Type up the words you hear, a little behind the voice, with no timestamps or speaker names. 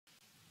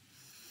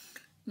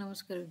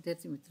नमस्कार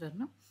विद्यार्थी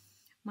मित्रांनो,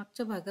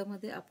 मागच्या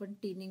भागामध्ये आपण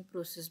टिनिंग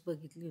प्रोसेस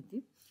बघितली होती.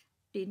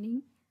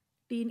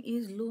 टीन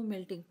is low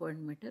melting point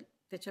metal.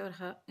 त्याच्यावर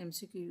हा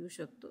MCQ येऊ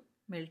शकतो.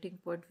 मेल्टिंग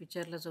पॉईंट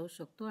विचारला जाऊ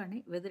शकतो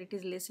आणि whether it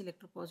is less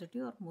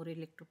electropositive और मोर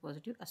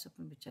इलेक्ट्रोपॉझिटिव्ह असं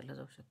पण विचारला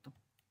जाऊ शकतो.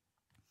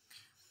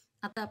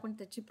 आता आपण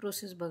त्याची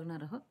प्रोसेस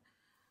बघणार आहोत.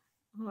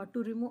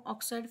 To remove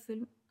oxide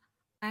film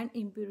and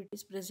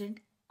impurities present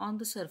on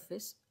the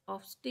surface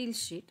of steel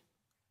sheet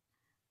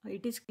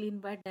it is clean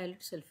bye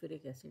dilute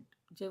sulphuric acid.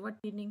 जेव्हा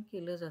टिनिंग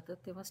केलं जातं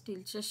तेव्हा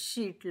स्टीलच्या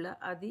शीटला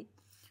आधी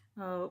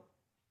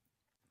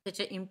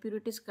त्याच्या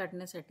इम्प्युरिटीज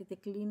काढण्यासाठी ते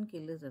क्लीन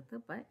केलं जातं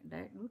bye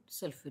dilute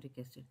sulphuric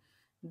acid.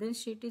 Then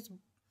sheet is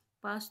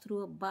pass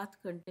through a bath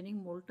containing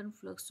molten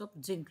flux of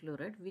zinc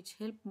chloride which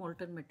help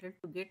molten metal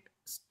to get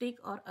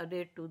stick or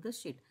added to the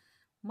sheet.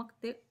 मग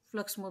ते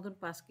फ्लक्समधून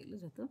pass केलं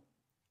जातं.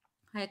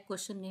 हा एक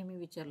question नेहमी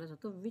विचारला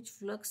जातो. Which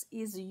flux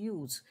is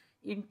use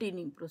in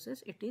tinning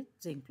process? It is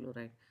zinc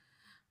chloride.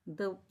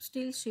 The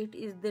steel sheet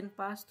is then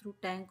passed through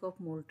tank of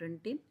molten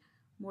tin.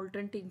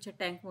 Molten tinच्या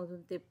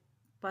टँकमधून ते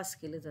पास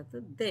केलं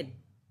जातं. Then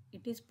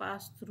it is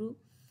passed through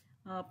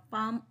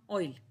palm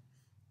oil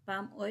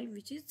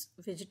which is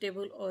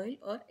vegetable oil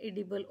or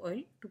edible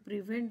oil to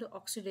prevent the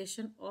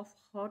oxidation of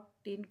hot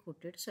tin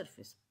coated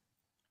surface.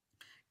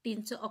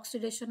 टीनचं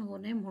oxidation होऊ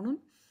नये म्हणून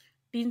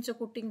टीनचं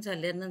coating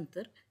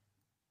झाल्यानंतर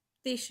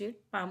ते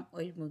sheet palm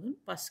ऑइलमधून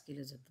pass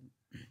केलं जातं.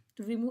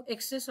 To remove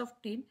excess of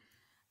tin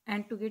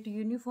and to get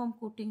uniform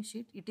coating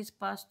sheet it is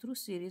passed through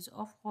series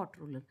of hot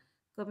roller.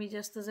 कमी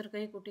जास्त जर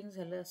काही कोटिंग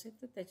झालं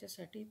असेल तर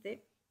त्याच्यासाठी ते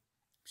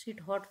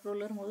शीट हॉट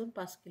रोलरमधून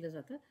पास केलं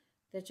जातं.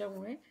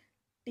 त्याच्यामुळे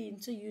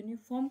टीनचं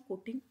युनिफॉर्म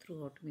कोटिंग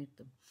थ्रू आउट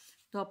मिळतं.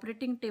 The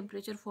operating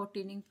temperature for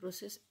tinning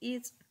process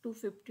is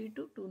 250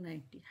 to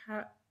 290.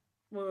 हा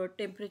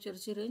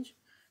टेम्परेचरची रेंज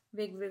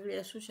वेगवेगळी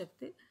असू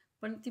शकते,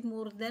 पण ती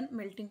मोर दॅन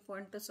मेल्टिंग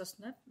पॉईंटच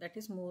असणार. That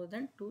is more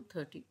than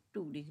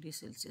 232 degree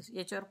Celsius.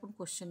 याच्यावर पण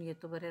क्वेश्चन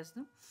येतो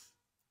बऱ्याचदा.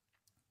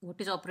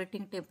 What is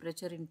operating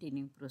temperature in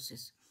tinning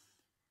process?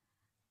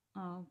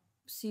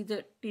 See the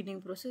tinning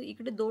process.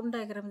 इकडे दोन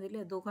डायग्राम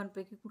दिले,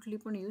 दोघांपैकी कुठली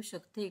पण येऊ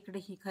शकते. इकडे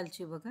ही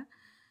खालची बघा,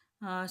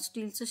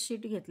 स्टीलचं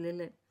शीट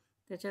घेतलेलं आहे.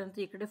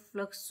 त्याच्यानंतर इकडे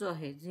फ्लक्स जो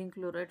आहे, झिंक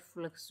क्लोराईड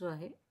फ्लक्स जो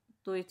आहे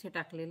तो इथे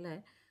टाकलेला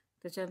आहे.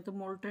 त्याच्यानंतर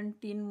मोल्टन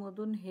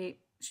टीनमधून हे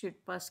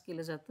शीट पास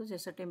केलं जातं,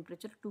 ज्याचं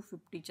टेम्परेचर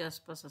 250च्या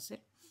आसपास असेल.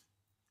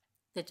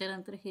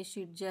 त्याच्यानंतर हे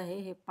शीट जे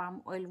आहे हे पाम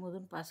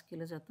ऑइलमधून पास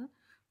केलं जातं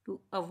to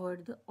avoid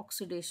the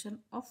oxidation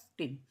of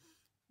tin.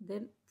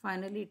 Then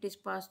finally it is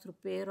passed through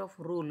pair of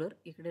roller.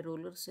 इकडे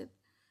rollers आहेत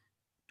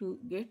to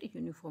get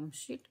uniform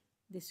sheet.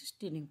 This is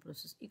tinning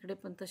process. इकडे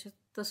पण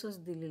तसंच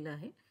दिलेलं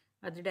आहे.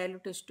 आधी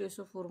डायल्यूट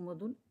H2SO4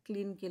 मधून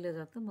क्लीन केलं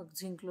जातं, मग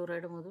झिंक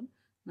क्लोराईडमधून,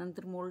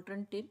 नंतर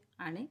मोल्टन टिन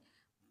आणि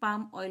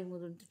पाम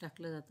ऑइलमधून ते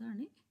टाकलं जातं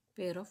आणि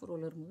पेअर ऑफ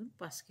रोलरमधून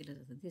पास केलं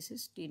जातं. दिस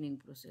इज टिनिंग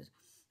प्रोसेस.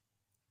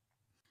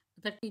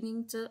 आता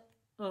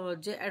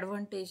टिनिंगचं जे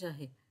ॲडव्हान्टेज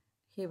आहे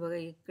हे बघा,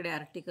 इकडे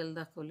आर्टिकल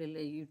दाखवलेलं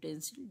आहे.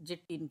 युटेन्सिल जे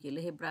टिन केलं,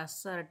 हे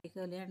ब्रासचं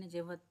आर्टिकल आहे आणि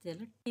जेव्हा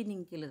त्याला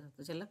टिनिंग केलं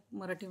जातं, ज्याला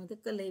मराठीमध्ये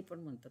कलई पण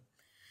म्हणतात.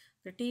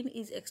 The tin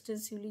is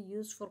extensively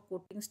use for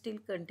coating steel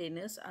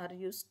containers R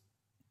use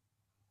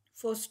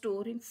for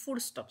storing food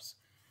stuffs.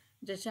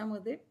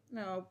 ज्याच्यामध्ये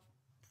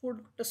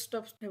फूड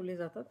स्टफ्स ठेवले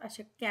जातात,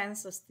 असे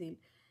कॅन्स असतील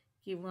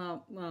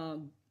किंवा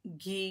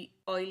घी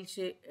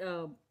ऑइलचे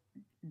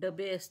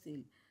डबे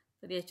असतील,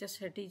 तर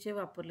याच्यासाठी जे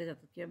वापरले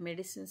जातात किंवा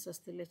मेडिसिन्स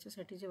असतील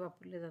याच्यासाठी जे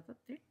वापरले जातात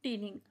ते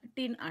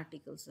टिन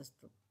आर्टिकल्स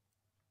असतात.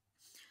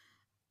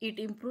 It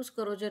improves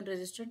corrosion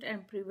resistant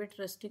and prevent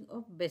rusting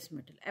of base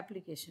metal.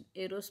 Application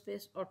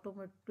aerospace,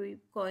 automotive,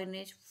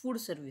 coinage, food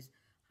service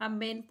हा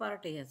मेन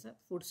पार्ट आहे याचा.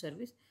 Food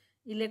service,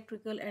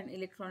 electrical and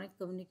electronic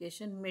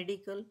communication,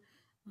 medical,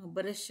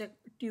 बरेचशा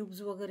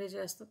tubes वगैरे जे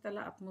असतात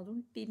त्याला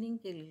आतमधून टिनिंग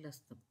केलेलं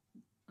असतं.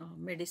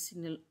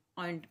 मेडिसिनल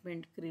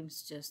ऑइंटमेंट,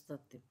 क्रीम्स जे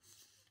असतात ते,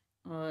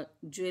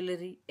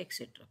 jewelry,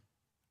 etc.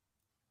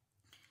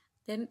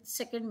 Then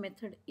second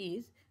method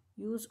is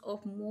use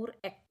of more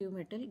active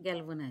metal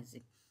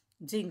galvanizing,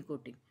 zinc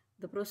coating.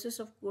 The process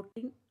of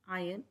coating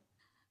iron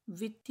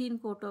with thin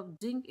coat of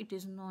zinc it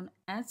is known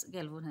as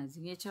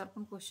galvanizing. याच्यावर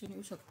पण question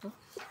येऊ शकतो.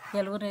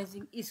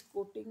 Galvanizing is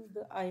coating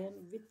the iron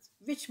with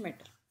which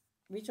metal?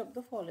 Which of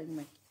the following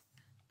metal?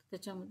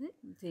 त्याच्यामध्ये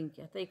zinc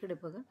आहे. आता इकडे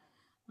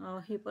बघा,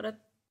 हे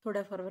परत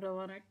थोड्याफार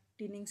प्रमाणात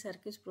टिनिंग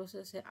सारखीच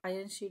प्रोसेस आहे.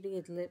 आयर्न शीट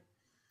घेतलं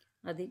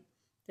आधी,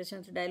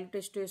 त्याच्यानंतर डायल्यूट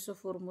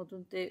H2SO4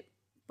 मधून ते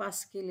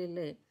पास केलेलं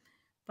आहे.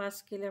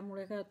 पास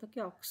केल्यामुळे काय होतं की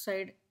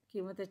ऑक्साईड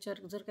किंवा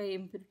त्याच्यावर जर काही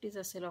इम्प्युरिटीज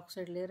असेल,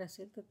 ऑक्साईड लेअर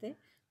असेल तर ते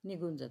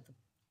निघून जातं.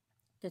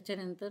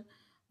 त्याच्यानंतर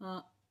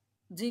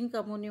झिंक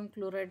अमोनियम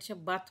क्लोराईडच्या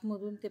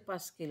बाथमधून ते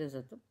पास केलं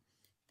जातं.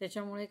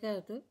 त्याच्यामुळे काय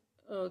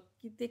होतं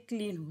की ते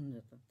क्लीन होऊन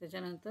जातं.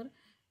 त्याच्यानंतर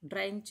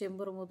ड्रायिंग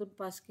चेंबरमधून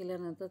पास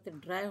केल्यानंतर ते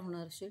ड्राय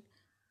होणार शीट,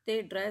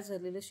 ते ड्राय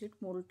झालेलं शीट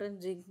मोल्टन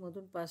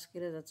झिंकमधून पास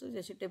केलं जातं,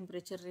 ज्याची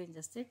टेम्परेचर रेंज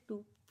असते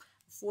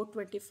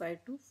 425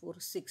 to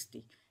 460.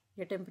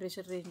 या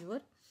टेम्परेचर रेंजवर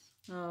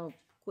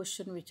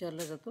क्वेश्चन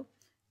विचारला जातो.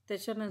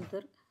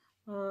 त्याच्यानंतर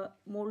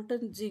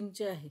मोल्टन झिंक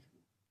जे आहे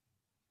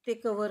ते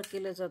कव्हर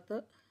केलं जातं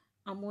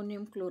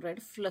ammonium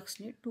chloride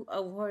fluxने to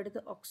avoid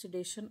the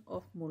oxidation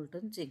of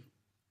molten zinc.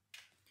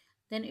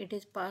 Then it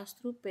is passed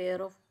through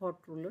pair of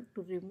hot roller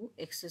to remove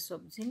excess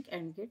of zinc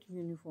and get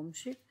uniform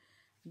sheet.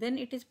 Then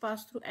it is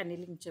passed through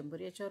annealing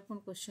chamber. याच्यावर पण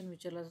question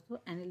विचारला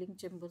जातो, annealing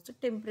chamberचं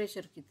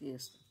temperature किती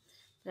असतं.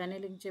 तर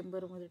annealing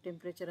chamberमध्ये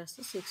temperature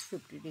असतं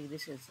 650 degree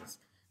Celsius.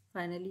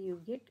 Finally you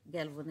get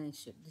गॅल्वनाइज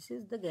sheet. This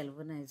is the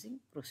गॅल्वनायझिंग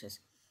process.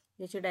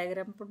 याची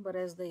diagram पण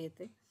बऱ्याचदा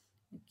येते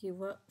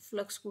किंवा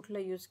फ्लक्स कुठला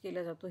यूज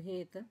केला जातो हे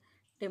येतं.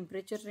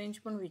 टेम्परेचर रेंज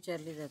पण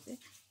विचारली जाते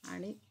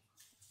आणि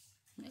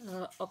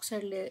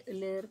ऑक्साईड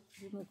लेअर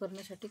रिमूव्ह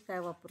करण्यासाठी काय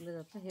वापरलं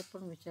जातं हे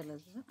पण विचारलं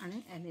जातं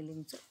आणि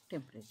ॲनेलिंगचं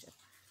temperature.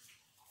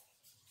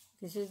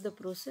 This is the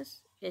process.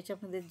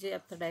 याच्यामध्ये जे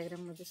आता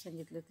डायग्राममध्ये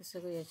सांगितलं ते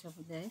सगळं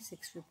याच्यामध्ये आहे.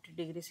 650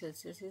 degree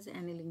Celsius is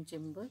ॲनेलिंग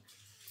chamber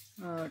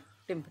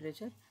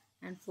temperature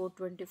and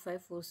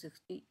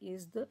 425-460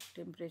 is the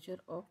temperature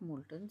of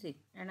molten zinc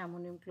and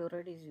ammonium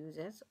chloride is used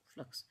as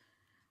flux.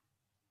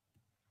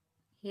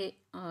 हे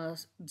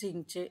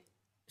झिंकचे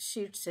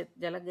शीट्स आहेत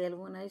ज्याला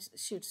गॅल्वनाइज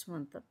शीट्स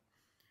म्हणतात.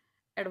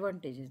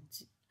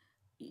 Advantages: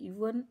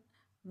 even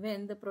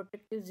when the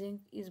protective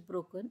zinc is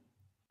broken,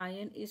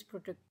 iron is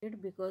protected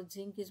because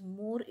zinc is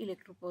more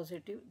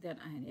electropositive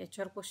than iron.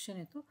 याच्यावर question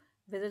येतो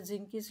whether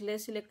zinc is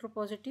less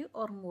electropositive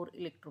or more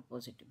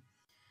electropositive.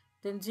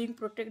 Then zinc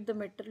protect the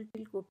metal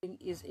till coating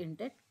is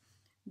intact.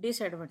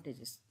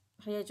 Disadvantages: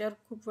 हा याच्यावर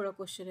खूप वेळा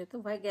question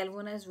येतो. Why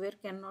galvanized ware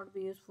cannot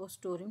be used for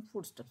storing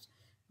foodstuffs?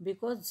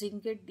 Because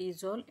zinc get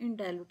dissolved in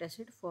dilute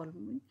acid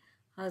forming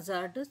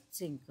hazardous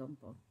zinc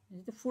compound.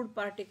 म्हणजे ते food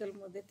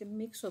पार्टिकलमध्ये ते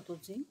mix होतो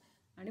zinc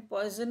आणि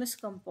पॉयझनस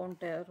कंपाऊंड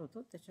तयार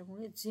होतो,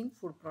 त्याच्यामुळे झिंक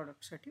फूड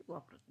प्रॉडक्टसाठी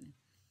वापरत नाही.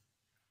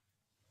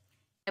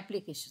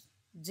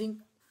 ॲप्लिकेशन: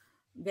 झिंक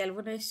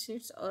गॅल्वनाइज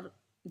शीट्स और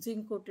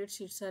zinc coated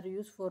sheets R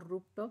use for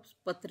rooftops.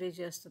 पत्रे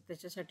जे असतात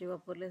त्याच्यासाठी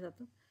वापरले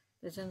जातात.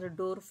 त्याच्यानंतर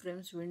door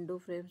frames, window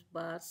frames,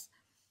 bars,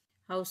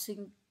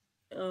 housing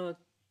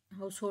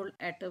household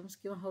atoms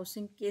किंवा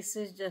हाऊसिंग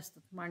केसेस जे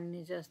असतात,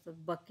 मांडणी जे असतात,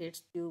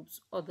 बकेट्स,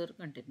 ट्यूब्स, अदर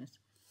कंटेनर्स.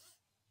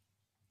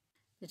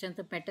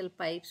 त्याच्यानंतर metal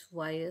pipes,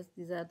 wires,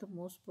 these R the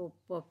most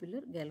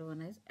popular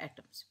गॅल्वनाइज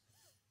atoms.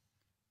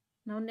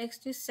 Now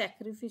next is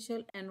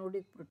सॅक्रिफिशियल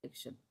ॲनोडिक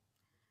protection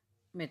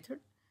method.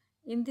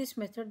 In this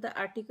method, the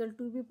article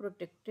to be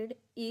protected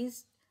is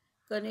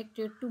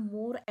connected to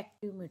more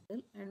active metal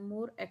and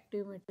more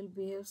active metal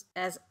behaves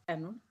as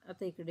anode.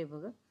 आता इकडे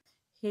बघा,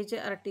 हे जे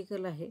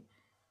article आहे,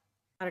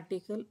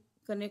 article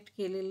connect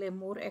केलेलं आहे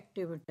मोर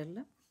active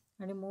मेटलला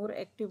आणि मोर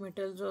active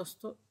metal जो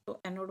असतो तो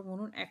ॲनोड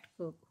म्हणून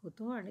ॲक्ट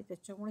होतो आणि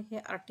त्याच्यामुळे हे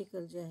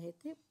आर्टिकल जे आहे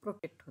ते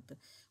प्रोटेक्ट होतं.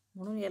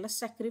 म्हणून याला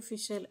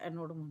सॅक्रिफिशियल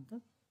ॲनोड म्हणतात.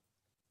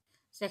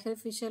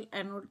 सॅक्रिफिशियल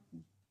ॲनोड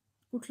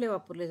कुठले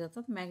वापरले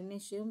जातात?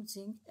 मॅग्नेशियम,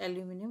 झिंक,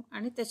 ॲल्युमिनियम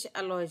आणि त्याचे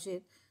अलॉय जे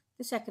आहेत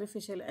ते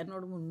सॅक्रिफिशियल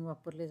ॲनोड म्हणून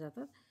वापरले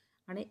जातात.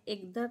 आणि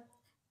एकदा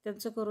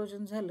त्यांचं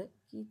करोजन झालं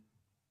की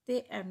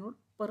ते ॲनोड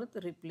परत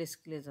रिप्लेस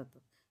केले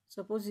जातात.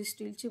 सपोज ही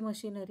स्टीलची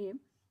मशिनरी आहे,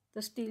 तर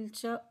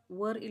स्टीलच्या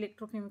वर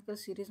इलेक्ट्रोकेमिकल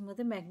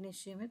सिरीजमध्ये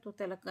मॅग्नेशियम आहे, तो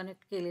त्याला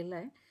कनेक्ट केलेला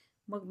आहे.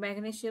 मग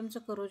मॅग्नेशियमचं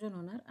करोजन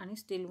होणार आणि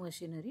स्टील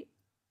मशिनरी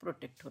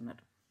प्रोटेक्ट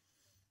होणार.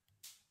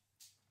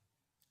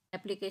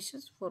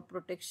 Applications for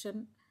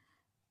protection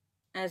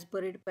as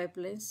buried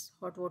pipelines,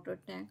 hot water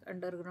tank,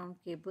 underground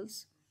cables.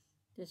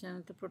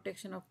 त्याच्यानंतर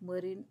protection of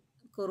marine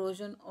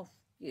corrosion of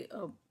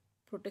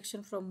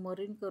protection from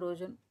marine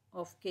corrosion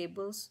of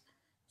cables,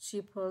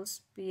 ship hulls,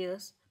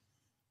 piers.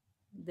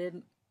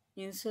 Then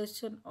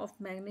insertion of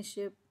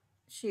magnesium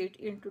sheet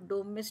in to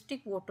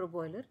domestic water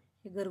boiler.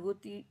 हे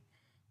घरगुती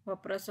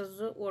वापराचा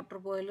जो water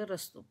boiler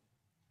असतो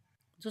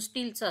जो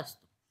स्टीलचा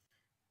असतो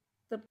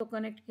तर तो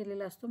कनेक्ट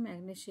केलेला असतो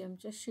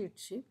मॅग्नेशियमच्या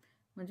शीटशी.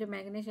 म्हणजे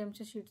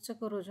मॅग्नेशियमच्या शीटचं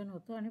करोजन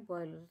होतं आणि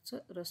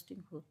बॉयलरचं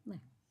रस्टिंग होत नाही.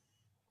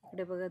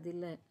 इकडे बघा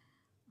दिलं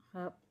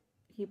आहे,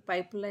 ही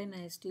पाईपलाईन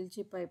आहे,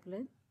 स्टीलची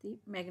पाईपलाईन, ती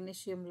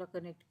मॅग्नेशियमला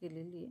कनेक्ट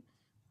केलेली आहे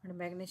आणि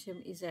magnesium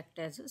is act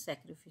as a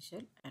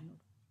सॅक्रिफिशियल anode.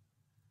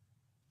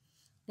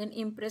 Then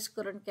impress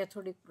current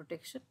cathodic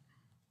protection.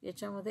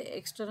 याच्यामध्ये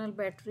एक्सटर्नल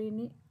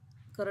बॅटरीनी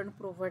करंट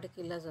प्रोव्हाइड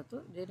केला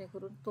जातो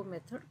जेणेकरून तो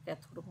मेथड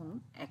कॅथोड म्हणून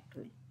ॲक्ट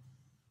होईल.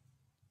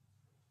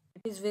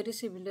 It is very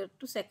similar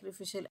to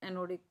सॅक्रिफिशियल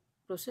ॲनोडिक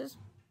process,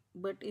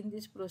 but in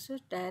this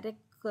process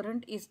direct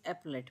current is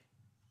applied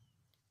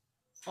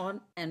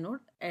on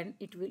anode and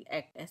it will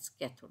act as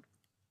cathode.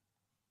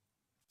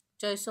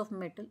 Choice of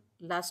metal,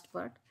 last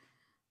part,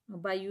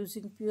 by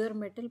using pure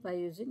metal, by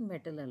using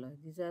metal alloy.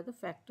 These are the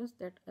factors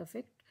that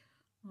affect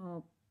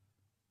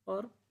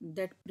or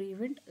that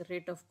prevent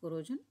rate of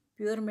corrosion.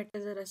 Pure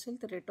metal जर असेल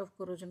तर rate of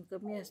corrosion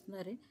कमी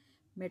असणार आहे.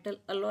 Metal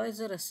alloy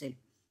जर असेल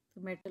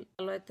तर metal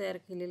alloy तयार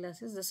केलेला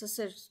असेल,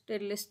 जसं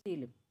स्टेनलेस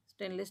स्टील.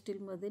 स्टेनलेस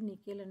स्टीलमध्ये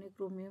निकेल आणि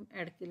क्रोमियम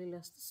ॲड केलेलं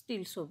असतं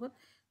स्टीलसोबत,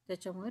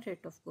 त्याच्यामुळे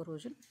रेट ऑफ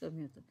करोजन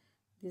कमी होतं.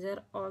 These R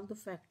all the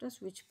factors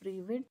which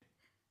prevent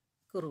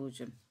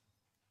corrosion.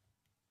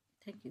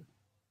 Thank you.